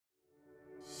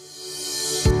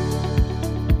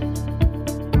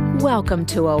Welcome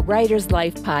to a Writer's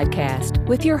Life podcast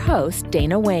with your host,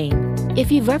 Dana Wayne.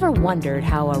 If you've ever wondered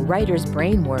how a writer's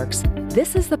brain works,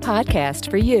 this is the podcast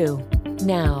for you.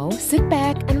 Now, sit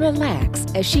back and relax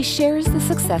as she shares the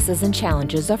successes and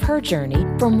challenges of her journey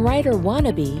from writer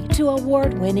wannabe to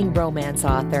award-winning romance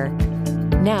author.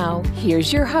 Now,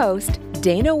 here's your host,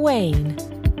 Dana Wayne.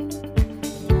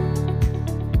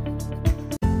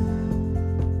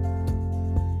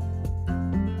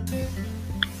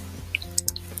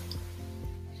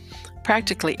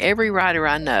 Practically every writer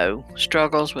I know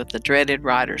struggles with the dreaded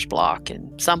writer's block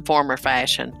in some form or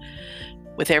fashion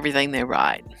with everything they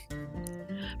write.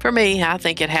 For me, I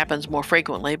think it happens more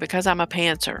frequently because I'm a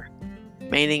pantser,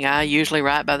 meaning I usually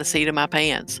write by the seat of my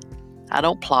pants. I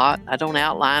don't plot, I don't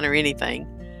outline or anything.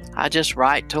 I just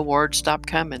write till words stop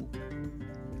coming.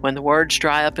 When the words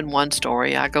dry up in one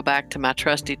story, I go back to my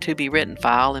trusty to-be-written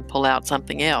file and pull out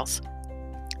something else.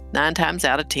 9 times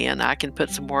out of 10, I can put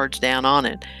some words down on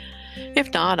it.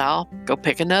 If not, I'll go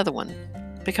pick another one,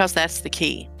 because that's the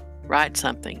key. Write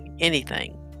something,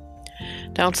 anything.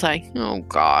 Don't say, oh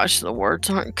gosh, the words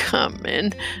aren't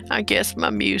coming. I guess my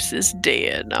muse is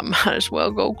dead. I might as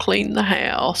well go clean the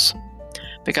house.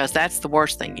 Because that's the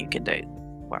worst thing you can do.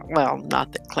 Well,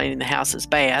 not that cleaning the house is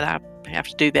bad. I have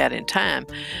to do that in time.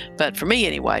 But for me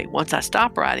anyway, once I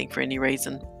stop writing for any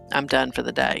reason, I'm done for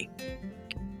the day.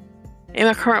 In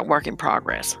my current work in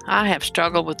progress, I have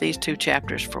struggled with these 2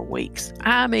 chapters for weeks.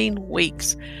 I mean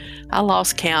weeks. I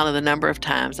lost count of the number of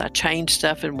times I changed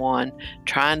stuff in one,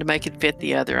 trying to make it fit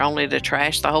the other, only to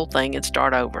trash the whole thing and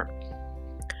start over.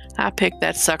 I picked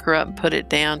that sucker up and put it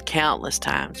down countless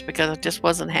times because I just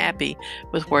wasn't happy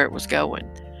with where it was going.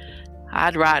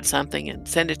 I'd write something and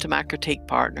send it to my critique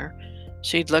partner.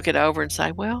 She'd look it over and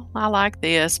say, well, I like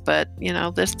this, but,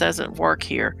 this doesn't work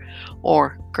here.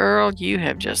 Or, girl, you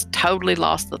have just totally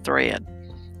lost the thread.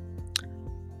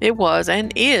 It was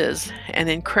and is an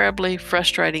incredibly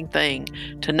frustrating thing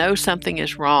to know something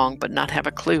is wrong but not have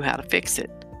a clue how to fix it.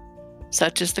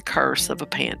 Such is the curse of a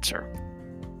pantser.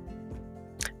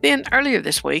 Then, earlier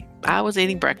this week, I was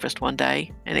eating breakfast one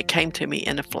day, and it came to me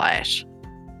in a flash.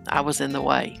 I was in the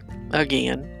way.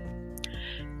 Again.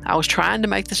 I was trying to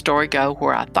make the story go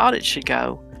where I thought it should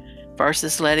go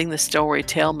versus letting the story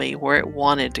tell me where it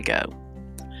wanted to go.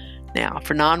 Now,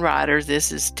 for non-writers,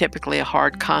 this is typically a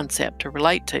hard concept to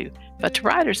relate to, but to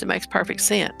writers, it makes perfect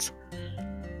sense.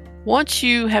 Once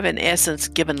you have, in essence,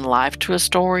 given life to a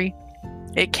story,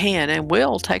 it can and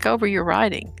will take over your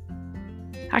writing.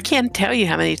 I can't tell you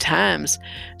how many times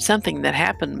something that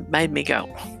happened made me go,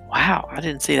 wow, I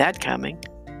didn't see that coming,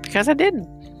 because I didn't.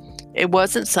 It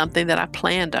wasn't something that I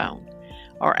planned on,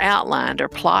 or outlined, or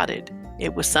plotted.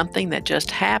 It was something that just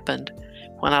happened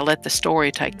when I let the story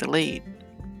take the lead.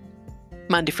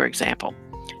 Monday, for example,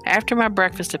 after my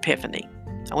breakfast epiphany,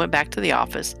 I went back to the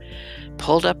office,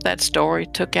 pulled up that story,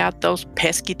 took out those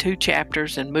pesky 2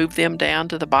 chapters and moved them down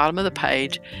to the bottom of the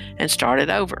page and started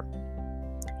over.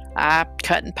 I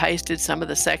cut and pasted some of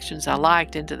the sections I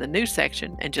liked into the new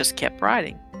section and just kept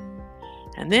writing.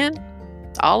 And then,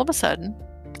 all of a sudden,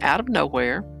 out of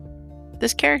nowhere,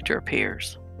 this character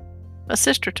appears. A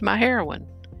sister to my heroine.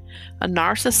 A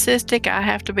narcissistic, I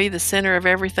have to be the center of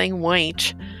everything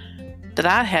wench that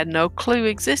I had no clue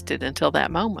existed until that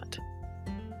moment.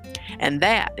 And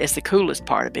that is the coolest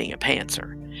part of being a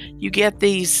pantser. You get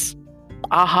these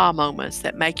aha moments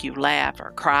that make you laugh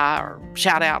or cry or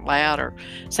shout out loud or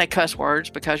say cuss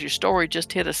words because your story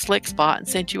just hit a slick spot and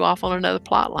sent you off on another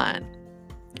plot line.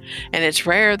 And it's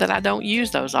rare that I don't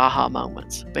use those aha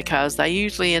moments because they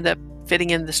usually end up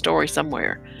fitting in the story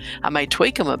somewhere. I may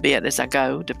tweak them a bit as I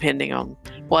go, depending on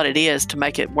what it is to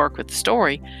make it work with the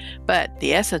story, but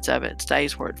the essence of it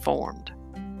stays where it formed.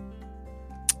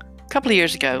 A couple of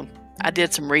years ago, I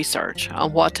did some research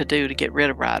on what to do to get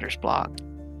rid of writer's block.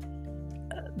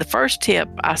 The first tip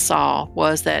I saw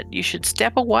was that you should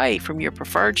step away from your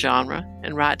preferred genre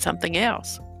and write something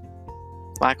else.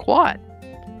 Like what?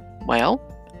 Well,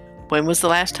 when was the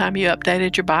last time you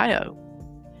updated your bio?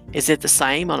 Is it the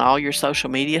same on all your social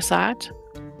media sites?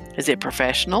 Is it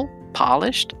professional?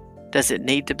 Polished? Does it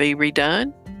need to be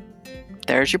redone?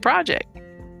 There's your project.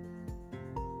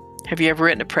 Have you ever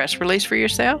written a press release for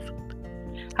yourself?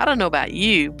 I don't know about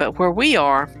you, but where we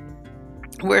are,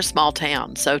 we're a small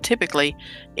town. So typically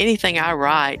anything I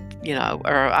write,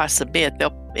 or I submit,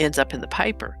 ends up in the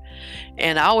paper.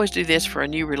 And I always do this for a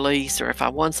new release, or if I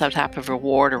won some type of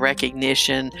award or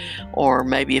recognition, or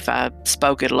maybe if I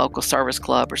spoke at a local service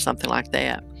club or something like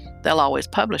that, they'll always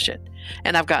publish it.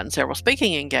 And I've gotten several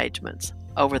speaking engagements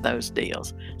over those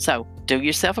deals. So do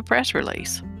yourself a press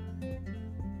release.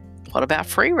 What about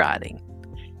free writing?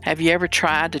 Have you ever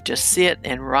tried to just sit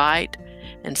and write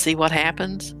and see what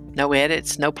happens? No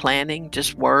edits, no planning,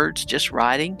 just words, just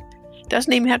writing. It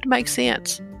doesn't even have to make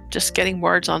sense, just getting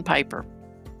words on paper.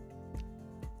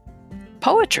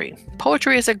 Poetry.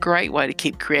 Poetry is a great way to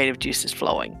keep creative juices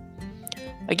flowing.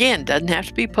 Again, doesn't have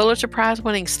to be Pulitzer Prize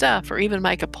winning stuff or even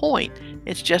make a point.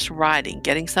 It's just writing,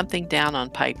 getting something down on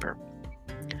paper.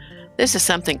 This is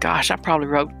something, I probably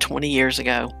wrote 20 years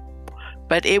ago,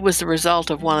 but it was the result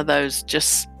of one of those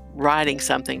just writing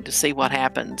something to see what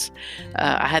happens.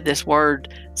 I had this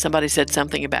word, somebody said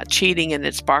something about cheating and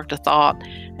it sparked a thought,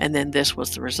 and then this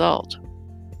was the result.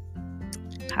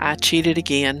 I cheated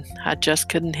again. I just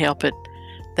couldn't help it.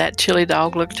 That chili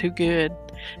dog looked too good.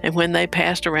 And when they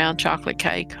passed around chocolate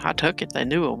cake, I took it. They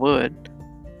knew I would.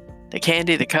 The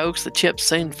candy, the Cokes, the chips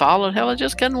soon followed. Hell, I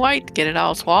just couldn't wait to get it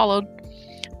all swallowed.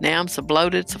 Now I'm so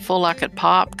bloated, so full I could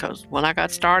pop, because when I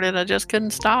got started, I just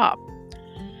couldn't stop.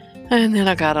 And then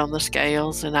I got on the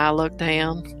scales and I looked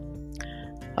down.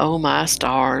 Oh my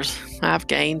stars, I've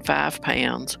gained 5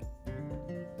 pounds.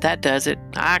 That does it.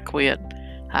 I quit.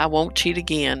 I won't cheat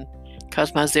again,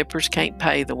 because my zippers can't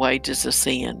pay the wages of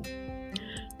sin.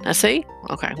 Now see?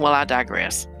 Okay, well, I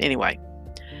digress. Anyway.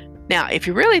 Now, if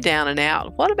you're really down and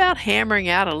out, what about hammering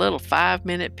out a little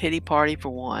 5-minute pity party for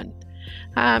one?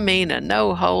 I mean, a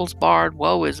no-holds-barred,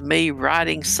 woe is me,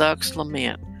 writing sucks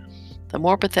lament. The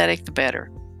more pathetic, the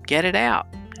better. Get it out,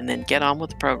 and then get on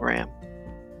with the program.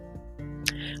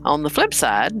 On the flip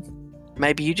side,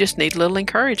 maybe you just need a little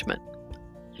encouragement.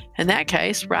 In that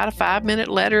case, write a 5-minute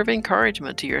letter of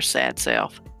encouragement to your sad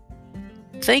self.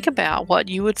 Think about what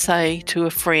you would say to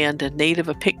a friend in need of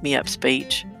a pick-me-up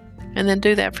speech, and then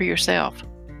do that for yourself.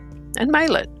 And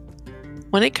mail it.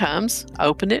 When it comes,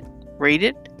 open it, read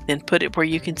it, then put it where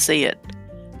you can see it.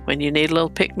 When you need a little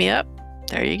pick-me-up,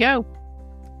 there you go.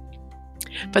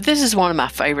 But this is one of my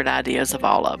favorite ideas of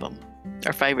all of them,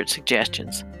 or favorite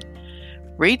suggestions.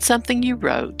 Read something you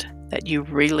wrote that you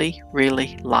really,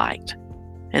 really liked,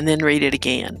 and then read it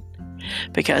again,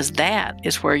 because that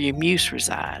is where your muse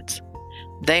resides.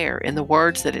 There, in the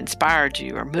words that inspired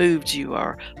you or moved you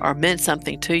or meant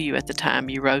something to you at the time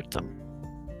you wrote them.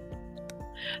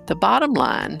 The bottom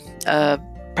line of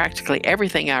practically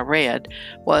everything I read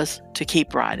was to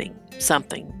keep writing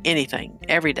something, anything,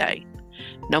 every day,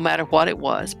 no matter what it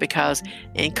was, because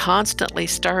in constantly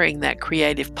stirring that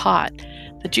creative pot,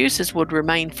 the juices would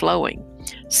remain flowing,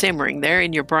 simmering there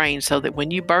in your brain, so that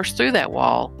when you burst through that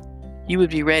wall, you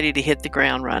would be ready to hit the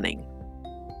ground running.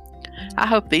 I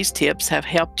hope these tips have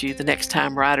helped you the next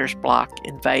time writer's block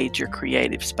invades your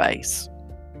creative space.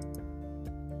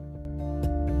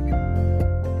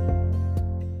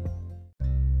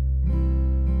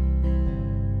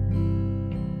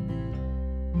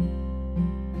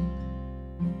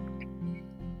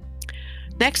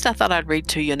 Next, I thought I'd read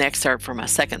to you an excerpt from my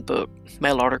second book,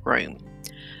 Mail Order Groom.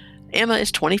 Emma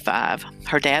is 25.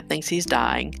 Her dad thinks he's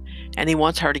dying, and he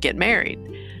wants her to get married.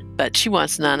 But she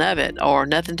wants none of it, or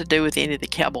nothing to do with any of the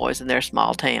cowboys in their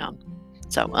small town.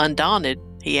 So, undaunted,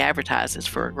 he advertises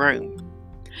for a groom.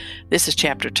 This is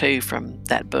chapter 2 from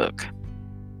that book.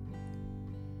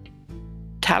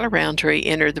 Tyler Roundtree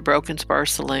entered the Broken Spur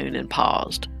Saloon and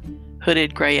paused.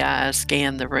 Hooded gray eyes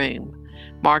scanned the room,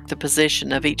 marked the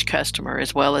position of each customer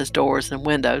as well as doors and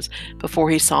windows before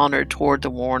he sauntered toward the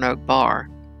Worn Oak Bar.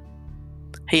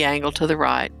 He angled to the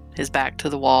right, his back to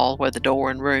the wall where the door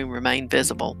and room remained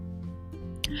visible.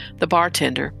 The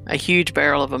bartender, a huge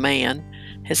barrel of a man,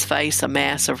 his face a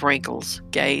mass of wrinkles,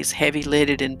 gaze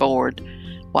heavy-lidded and bored,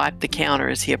 wiped the counter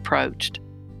as he approached.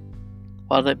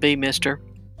 "What'll it be, mister?"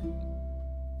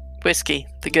 "Whiskey,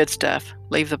 the good stuff.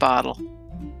 Leave the bottle."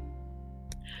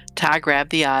 Ty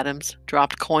grabbed the items,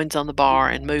 dropped coins on the bar,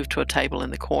 and moved to a table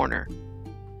in the corner.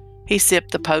 He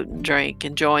sipped the potent drink,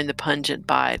 enjoying the pungent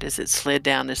bite as it slid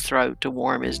down his throat to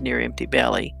warm his near-empty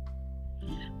belly.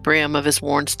 Brim of his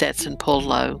worn Stetson pulled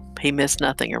low. He missed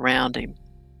nothing around him.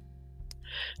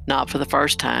 Not for the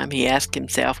first time, he asked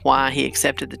himself why he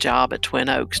accepted the job at Twin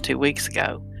Oaks 2 weeks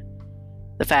ago.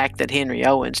 The fact that Henry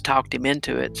Owens talked him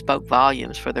into it spoke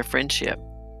volumes for their friendship.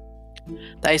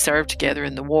 They served together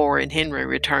in the war, and Henry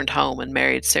returned home and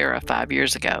married Sarah 5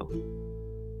 years ago.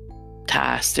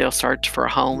 Ty still searched for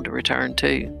a home to return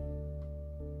to.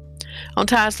 On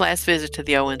Ty's last visit to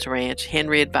the Owens Ranch,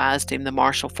 Henry advised him the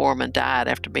marshal foreman died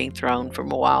after being thrown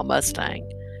from a wild Mustang.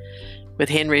 With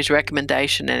Henry's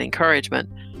recommendation and encouragement,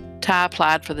 Ty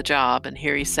applied for the job, and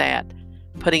here he sat,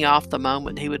 putting off the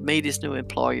moment he would meet his new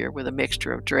employer with a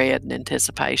mixture of dread and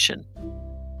anticipation.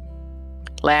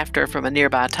 Laughter from a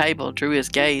nearby table drew his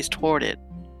gaze toward it.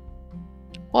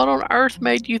 "What on earth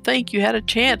made you think you had a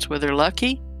chance with her,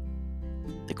 Lucky?"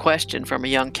 The question from a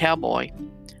young cowboy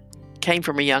came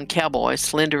from a young cowboy,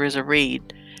 slender as a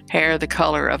reed, hair the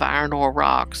color of iron ore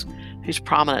rocks, whose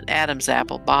prominent Adam's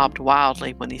apple bobbed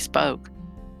wildly when he spoke.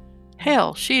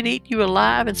 Hell, she'd eat you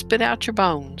alive and spit out your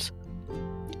bones.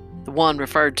 The one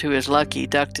referred to as Lucky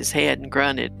ducked his head and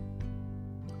grunted.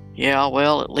 Yeah,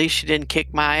 well, at least she didn't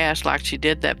kick my ass like she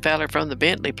did that feller from the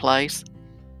Bentley place.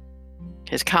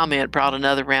 His comment brought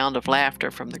another round of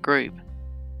laughter from the group.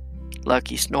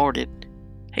 Lucky snorted.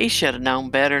 He should have known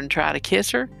better than try to kiss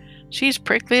her. She's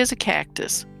prickly as a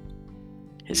cactus.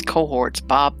 His cohorts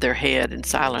bobbed their head in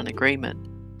silent agreement.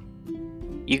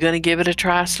 You gonna give it a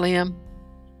try, Slim?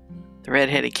 The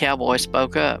red-headed cowboy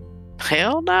spoke up.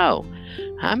 Hell no.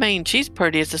 I mean, she's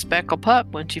pretty as a speckled pup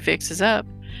when she fixes up,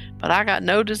 but I got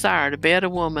no desire to bed a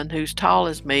woman who's tall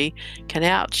as me can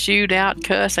outshoot,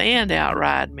 outcuss, and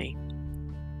outride me.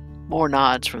 More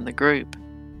nods from the group.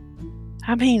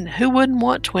 I mean, who wouldn't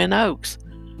want Twin Oaks?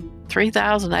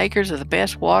 3,000 acres of the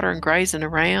best water and grazing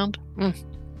around.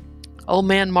 Old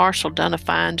man Marshall done a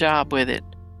fine job with it.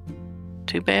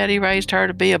 Too bad he raised her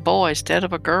to be a boy instead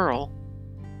of a girl.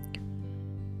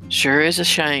 Sure is a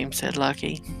shame, said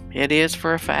Lucky. It is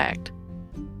for a fact.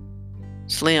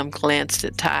 Slim glanced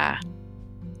at Ty.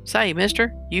 Say,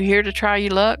 mister, you here to try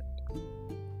your luck?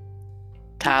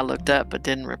 Ty looked up but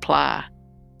didn't reply.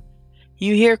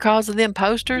 You here 'cause of them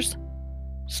posters?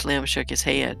 Slim shook his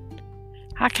head.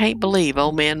 I can't believe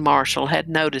old man Marshall had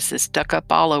notices stuck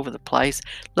up all over the place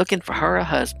looking for her a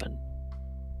husband.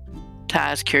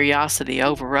 Ty's curiosity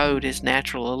overrode his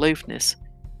natural aloofness.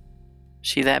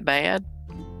 She that bad?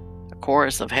 A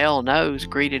chorus of hell no's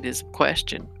greeted his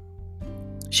question.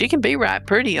 She can be right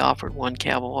pretty, offered one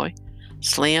cowboy.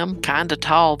 Slim, kinda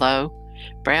tall though,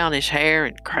 brownish hair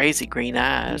and crazy green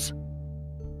eyes.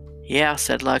 Yeah,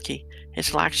 said Lucky,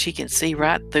 it's like she can see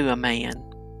right through a man.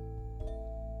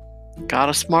 Got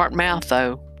a smart mouth,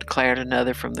 though, declared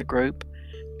another from the group.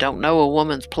 Don't know a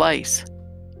woman's place.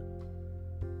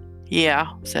 Yeah,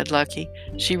 said Lucky,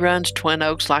 she runs Twin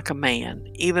Oaks like a man,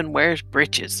 even wears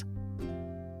breeches.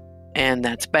 And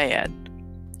that's bad.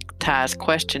 Ty's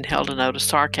question held a note of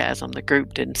sarcasm the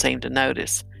group didn't seem to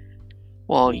notice.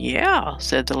 Well, yeah,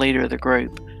 said the leader of the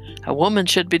group. A woman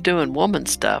should be doing woman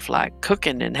stuff like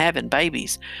cooking and having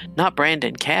babies, not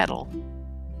branding cattle.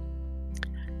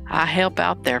 I help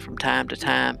out there from time to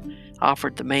time,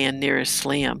 offered the man nearest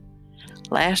Slim.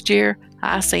 Last year,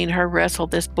 I seen her wrestle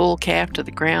this bull calf to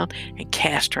the ground and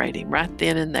castrate him right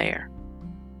then and there.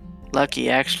 Lucky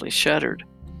actually shuddered.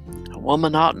 A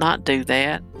woman ought not do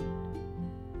that.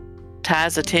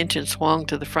 Ty's attention swung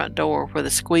to the front door where the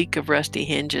squeak of rusty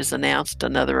hinges announced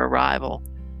another arrival.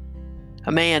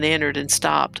 A man entered and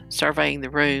stopped, surveying the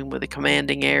room with a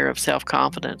commanding air of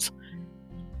self-confidence.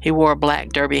 He wore a black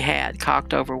derby hat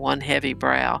cocked over one heavy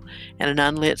brow, and an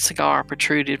unlit cigar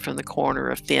protruded from the corner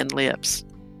of thin lips.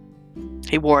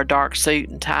 He wore a dark suit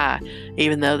and tie,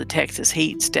 even though the Texas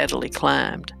heat steadily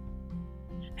climbed.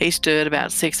 He stood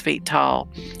about 6 feet tall,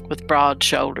 with broad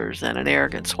shoulders and an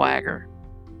arrogant swagger.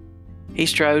 He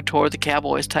strode toward the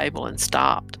cowboy's table and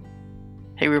stopped.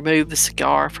 He removed the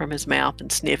cigar from his mouth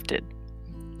and sniffed it.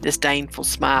 Disdainful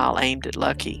smile aimed at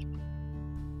Lucky.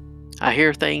 I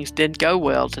hear things didn't go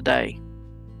well today.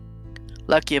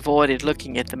 Lucky avoided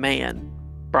looking at the man,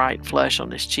 bright flush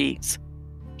on his cheeks.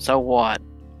 So what?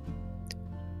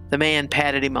 The man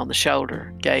patted him on the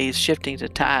shoulder, gaze shifting to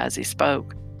Ty as he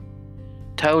spoke.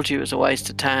 Told you it was a waste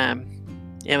of time.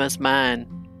 Emma's mine.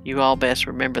 You all best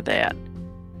remember that.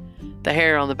 The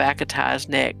hair on the back of Ty's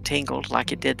neck tingled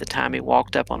like it did the time he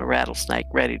walked up on a rattlesnake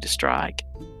ready to strike.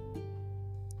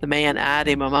 The man eyed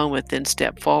him a moment, then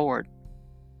stepped forward.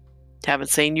 Haven't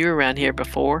seen you around here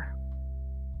before.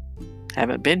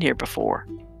 Haven't been here before.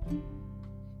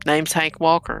 Name's Hank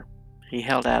Walker. He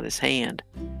held out his hand.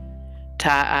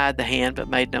 Ty eyed the hand but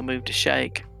made no move to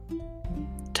shake.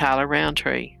 Tyler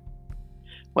Roundtree.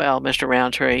 Well, Mr.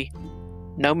 Roundtree,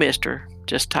 no mister,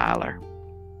 just Tyler.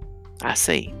 I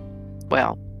see.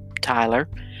 Well, Tyler,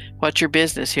 what's your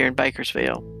business here in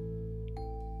Bakersville?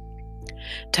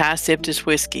 Ty sipped his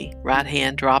whiskey, right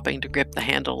hand dropping to grip the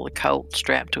handle of the Colt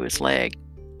strapped to his leg.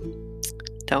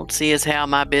 Don't see as how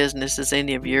my business is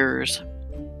any of yours.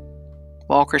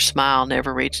 Walker's smile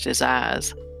never reached his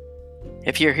eyes.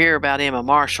 If you're here about Emma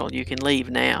Marshall, you can leave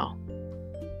now.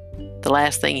 The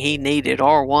last thing he needed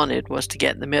or wanted was to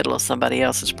get in the middle of somebody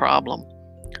else's problem.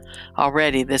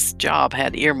 Already this job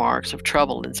had earmarks of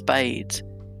trouble in spades.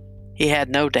 He had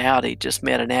no doubt he'd just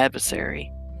met an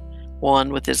adversary,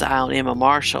 one with his eye on Emma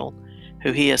Marshall,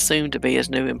 who he assumed to be his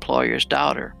new employer's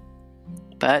daughter.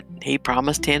 But he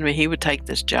promised Henry he would take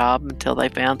this job until they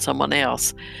found someone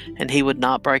else, and he would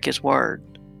not break his word.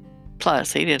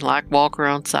 Plus, he didn't like Walker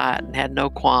on sight and had no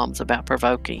qualms about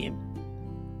provoking him.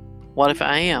 What if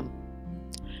I am?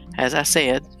 As I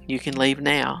said, you can leave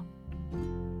now.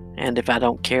 And if I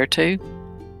don't care to?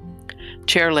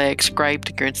 Chair legs scraped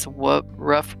against the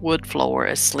rough wood floor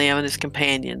as Slim and his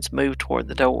companions moved toward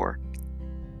the door.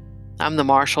 I'm the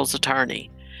marshal's attorney.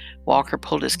 Walker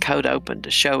pulled his coat open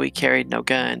to show he carried no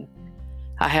gun.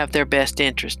 I have their best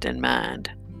interest in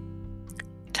mind.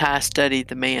 Ty studied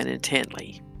the man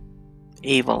intently.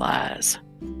 Evil eyes.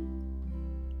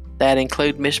 That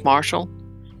include Miss Marshall?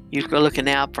 You looking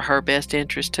out for her best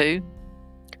interest too?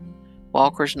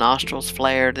 Walker's nostrils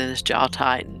flared and his jaw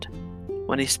tightened.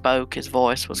 When he spoke, his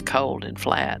voice was cold and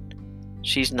flat.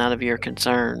 She's none of your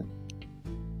concern.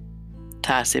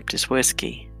 Ty sipped his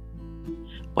whiskey.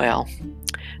 Well,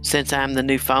 since I'm the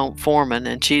new foreman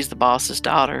and she's the boss's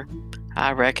daughter,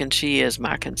 I reckon she is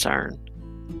my concern.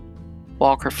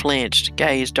 Walker flinched,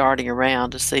 gaze darting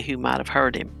around to see who might have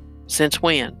heard him. Since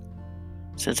when?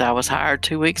 Since I was hired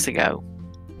 2 weeks ago.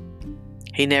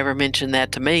 He never mentioned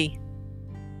that to me.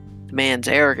 The man's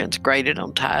arrogance grated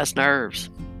on Ty's nerves.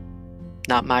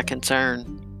 Not my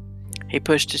concern. He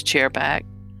pushed his chair back,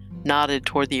 nodded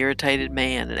toward the irritated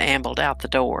man, and ambled out the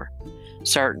door,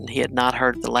 certain he had not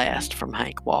heard the last from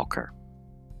Hank Walker.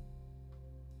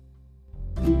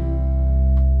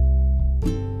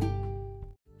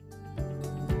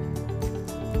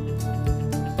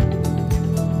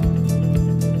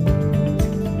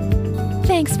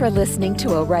 Thanks for listening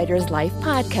to A Writer's Life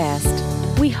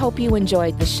podcast. We hope you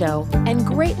enjoyed the show and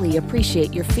greatly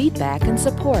appreciate your feedback and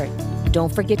support.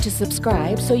 Don't forget to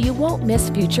subscribe so you won't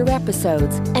miss future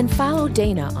episodes, and follow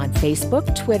Dana on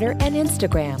Facebook, Twitter, and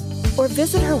Instagram, or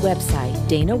visit her website,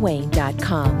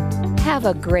 danawayne.com. Have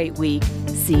a great week.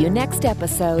 See you next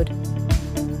episode.